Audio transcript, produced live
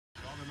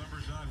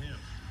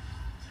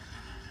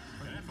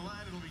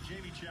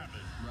Jamie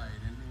Chapman. Right,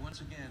 and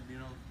once again, you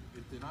know,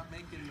 if they're not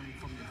making them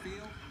from the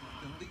field,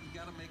 then you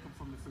got to make them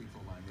from the free throw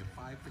line. They're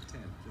 5 for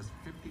 10, just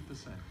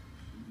 50%.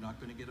 You're not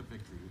going to get a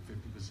victory with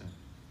 50%.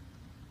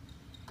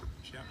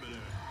 Chapman,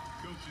 a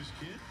coach's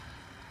kid.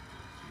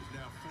 He's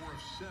now 4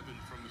 of 7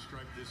 from the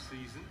stripe this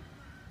season.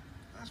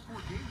 Last 4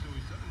 games, though,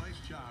 he's done a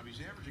nice job. He's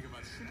averaging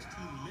about 16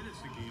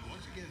 minutes a game.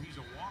 Once again, he's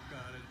a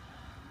walk-on, and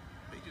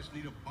they just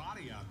need a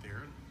body out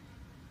there.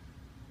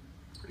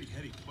 Pretty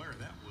heady player.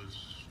 That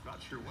was not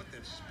sure what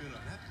that spin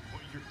on that.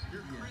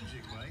 You're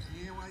cringing, Mike.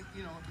 Yeah, well,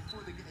 you know,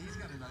 before the game, he's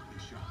got an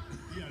ugly shot.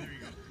 Yeah, there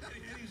you go.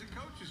 And he's a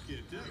coach's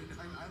kid, too.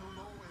 I don't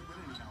know, but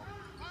anyhow.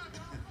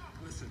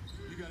 Listen,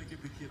 you got to give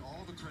the kid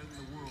all the credit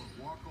in the world.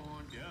 Walk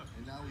on, yeah.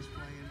 And now he's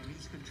playing, and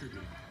he's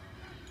contributing.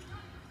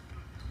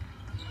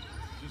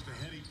 Just a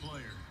heady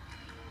player.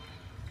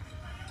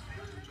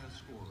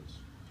 Best scorers.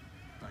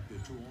 In fact,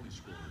 they're 2 only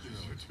scorers.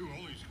 They're 2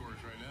 only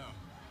scorers right now.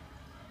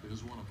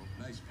 There's one of them.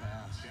 Nice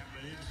pass.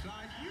 Chapman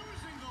inside,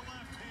 using the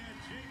left hand.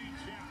 Jamie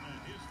Chapman.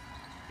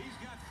 He's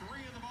got 3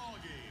 in the ball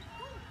game.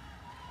 Woo.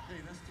 Hey,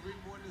 that's 2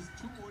 more than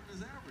his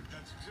average.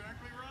 That's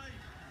exactly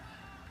right.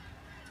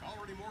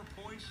 Already more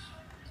points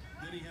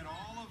than he had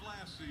all of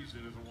last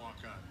season as a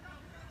walk-on.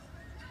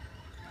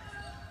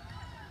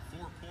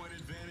 4-point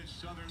advantage,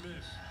 Southern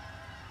Miss.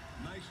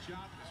 Nice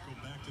job. Let's go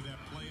back to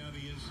that play on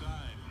the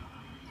inside.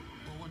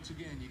 But once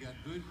again, you got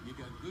good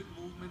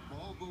movement.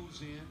 Ball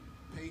goes in.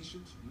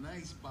 Patience.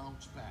 Nice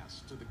bounce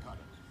pass to the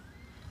cutter.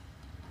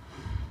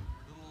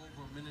 A little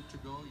over a minute to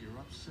go. You're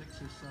up 6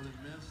 at Southern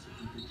Miss. If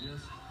you could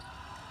just...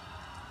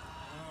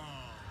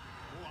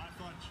 Oh, I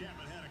thought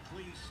Chapman had a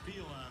clean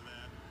steal on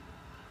that.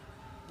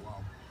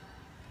 Wow.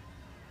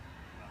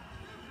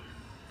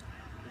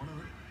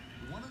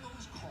 One of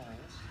those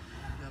calls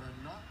that are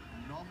not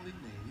normally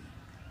made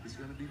is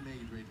going to be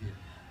made right here.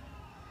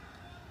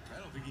 I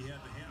don't think he had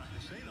the handle.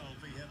 I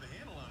don't think he had the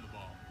handle on the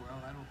ball. Well,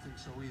 I don't think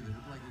so either. It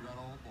looked like he got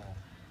all ball.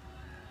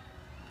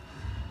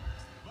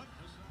 But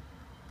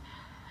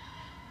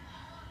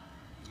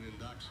and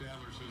Doc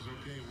Sadler says,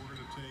 okay, we're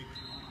going to take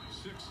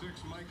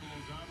 6'6" Michael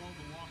O'Donnell,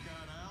 the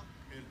walk-on out,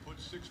 and put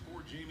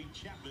 6'4" Jamie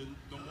Chapman,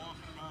 the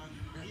walk-on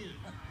in.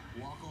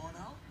 Walk on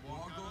out?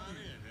 Walk on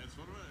in. That's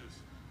what it is.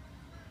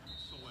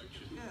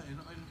 Selection. Yeah,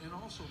 and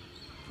also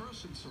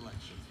person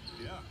selection.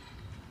 Yeah,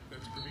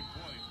 that's a great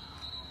point.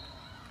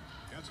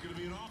 That's going to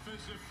be an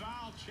offensive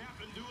foul.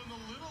 Chapman doing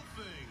the little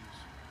things.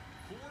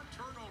 4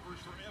 turnovers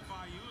for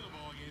FIU in the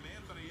ballgame.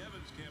 Anthony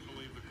Evans can't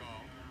believe the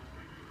call.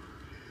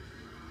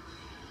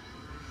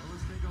 Well,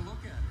 let's take a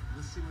look at it.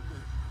 Let's see what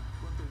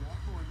the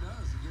walk-on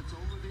does. He gets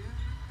over there.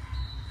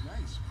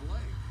 Nice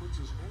play. Puts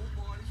his whole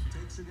body,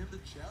 takes it in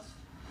the chest.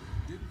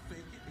 Didn't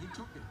fake it. He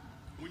took it.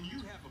 When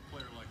you have a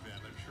player like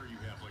that, I'm sure you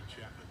have like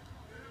Chapman,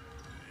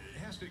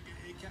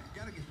 it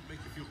got to make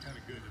you feel kind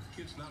of good. If the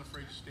kid's not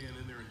afraid to stand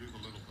in there and do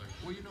the little things.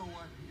 Well, you know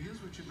what? Here's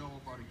what you know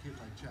about a kid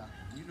like Chapman.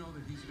 You know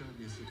that he's going to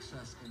be a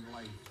success in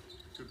life.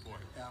 Good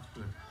point.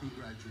 After he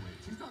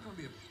graduates. He's not going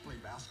to play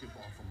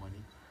basketball for money.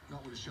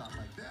 Not with a shot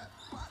like that.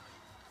 But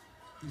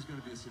he's going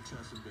to be a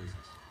success in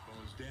business.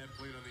 Well, his dad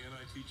played on the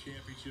NIT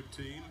championship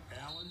team,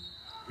 Allen,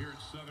 here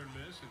at Southern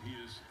Miss, and he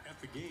is at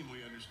the game,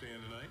 we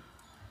understand, tonight.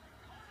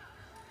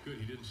 Good,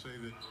 he didn't say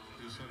that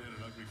his son had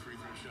an ugly free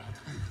throw shot.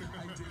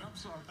 I did, I'm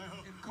sorry. I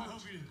hope he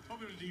didn't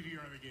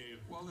DVR the game.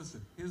 Well,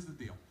 listen, here's the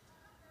deal.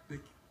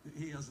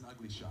 He has an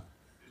ugly shot.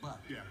 But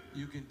yeah,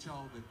 you can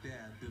tell that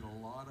Dad did a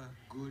lot of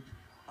good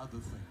other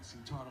things. He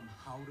taught him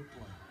how to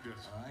play.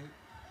 Yes. All right?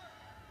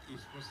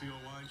 What's the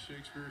old line?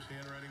 Shakespeare's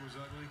handwriting was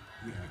ugly?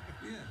 Yeah.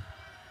 Yeah.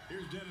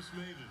 Here's Dennis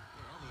Maven.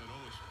 Armlin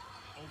almost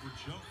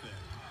overjumped that.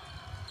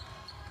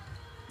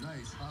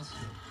 Nice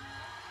hustle.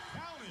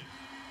 Count it.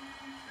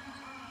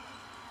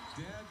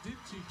 Dad did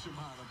teach him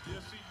how to play.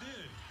 Yes, he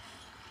did.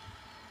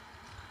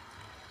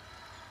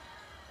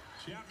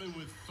 Chapman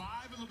with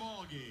 5 in the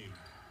ball game.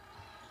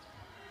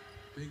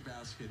 Big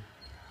basket.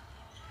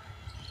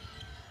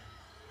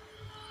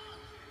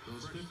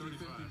 Those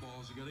 50-50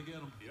 balls, you got to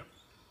get them. Yep.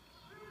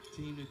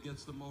 Team that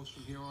gets the most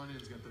from here on in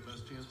has got the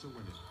best chance of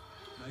winning.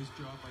 Nice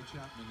job by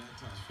Chapman that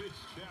time.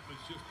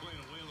 Chapman's just playing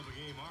a whale of a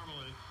game.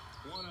 Armlin,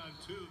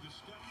 1-on-2. The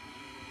step.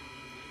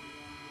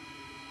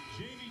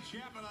 Jamie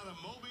Chapman out of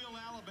Mobile,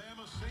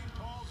 Alabama, St.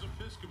 Paul's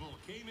Episcopal.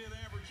 Came in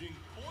averaging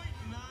 .9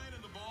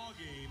 in the ball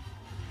game.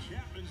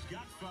 Chapman's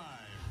got 5.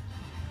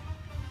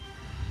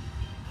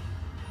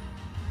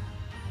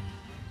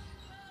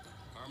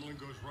 Armlin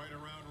goes right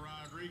around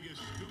Rodriguez.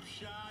 Scoop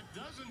shot.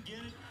 Doesn't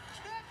get it.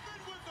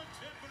 Chapman with the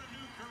tip and a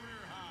new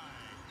career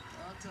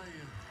high. I'll tell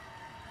you.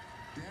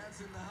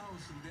 Dad's in the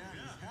house, and Dad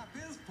is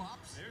happy as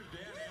pops. There's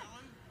Dan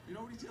Allen. You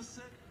know what he just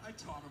said? I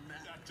taught him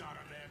that. I taught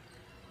him that.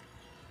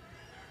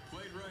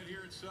 Played right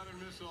here at Southern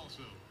Miss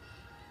also.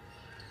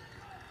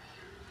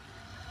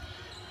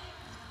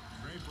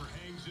 Draper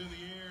hangs in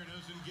the air,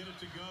 doesn't get it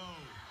to go.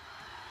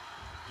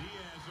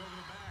 Diaz over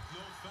the back,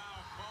 no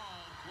foul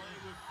called,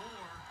 playing with 4.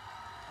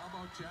 How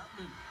about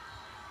Chapman?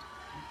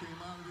 He came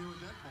out of there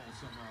with that ball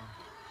somehow.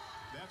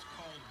 That's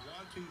called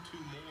wanting to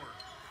more.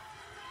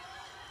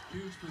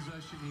 Huge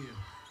possession here.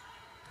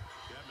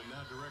 Chapman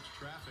now directs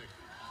traffic.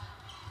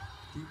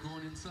 Keep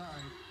going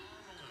inside.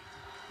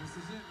 This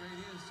is it right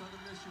here.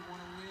 Southern Miss, you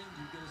want to win,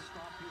 you got to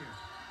stop here.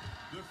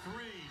 The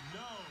three,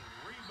 no.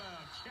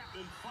 Rebound.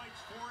 Chapman fights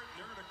for it.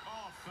 They're going to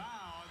call a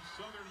foul on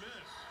Southern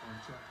Miss. On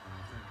Chapman,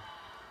 I think.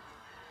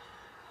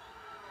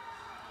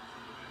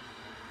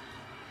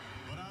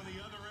 But on the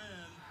other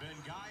end,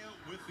 Bengaya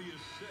with the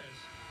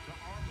assist to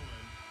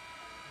Armelin.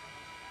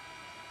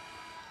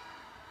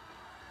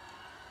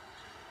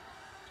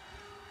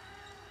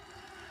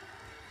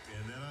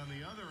 And then on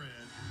the other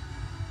end,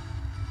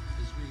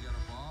 This week you got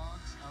a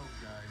box out,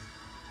 guys.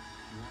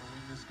 You want to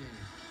win this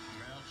game.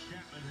 well,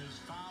 Chapman has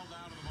fouled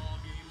out of the ball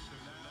game, so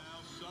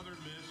now Southern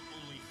Miss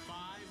only 5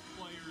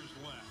 players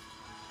left.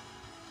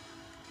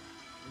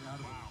 And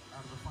out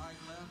of the 5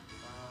 left,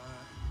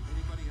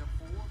 anybody have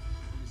 4?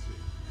 Let me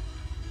see.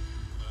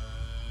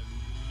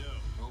 No.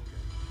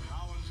 Okay.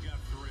 Collins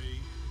got 3,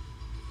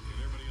 and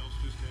everybody else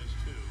just has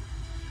 2.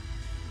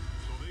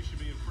 So they should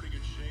be in pretty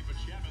good shape. But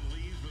Chapman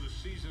leads with a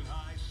season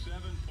high 7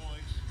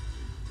 points.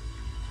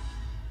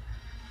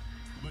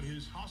 But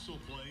his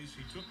hustle plays,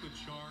 he took the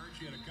charge.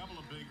 He had a couple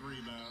of big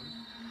rebounds.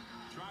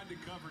 Tried to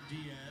cover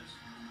Diaz.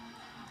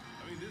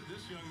 I mean,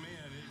 this young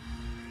man, it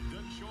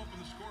doesn't show up in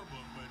the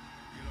scorebook, but,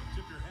 you know,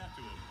 tip your hat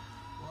to him.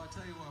 Well, I'll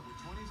tell you what,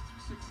 with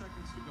 26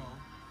 seconds to go,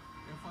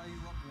 FIU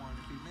up 1.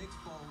 If he makes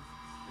both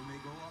and they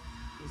go up,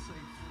 let's say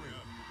 3.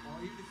 Yeah. Or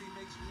even if he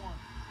makes 1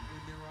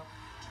 and they're up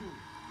 2.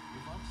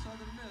 If I'm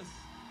Southern Miss,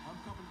 I'm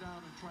coming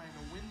down and trying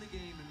to win the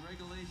game in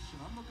regulation.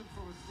 I'm looking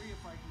for a 3 if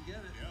I can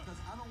get it, because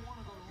I don't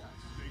want to go to guys.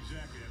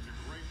 Exactly. That's a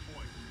great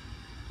point.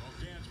 Well,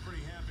 Dan's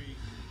pretty happy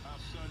how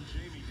son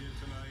Jamie did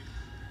tonight.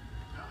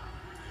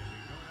 And we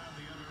go down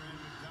the other end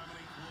with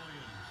Dominique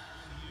Williams.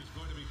 He is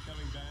going to be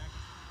coming back.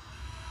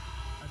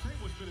 I think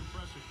what's been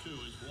impressive,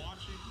 too, is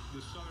watching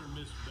the Southern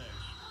Miss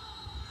bench,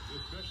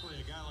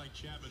 especially a guy like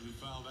Chapman who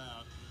fouled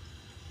out.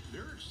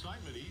 Their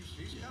excitement, he's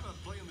kind of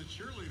playing the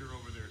cheerleader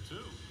over there,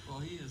 too.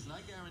 Well, he is. And I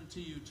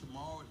guarantee you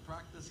tomorrow at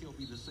practice, he'll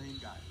be the same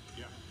guy.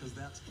 Yeah. Because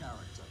that's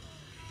character.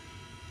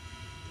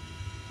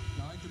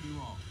 Now, I could be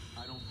wrong.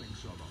 I don't think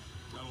so, though.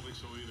 I don't think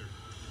so either.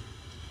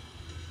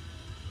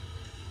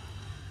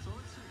 So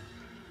let's see.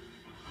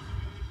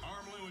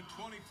 Armelin with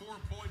 24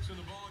 points in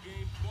the ball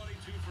game,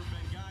 22 for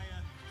Bengaya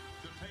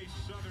to pace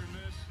Southern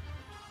Miss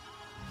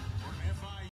for FIU.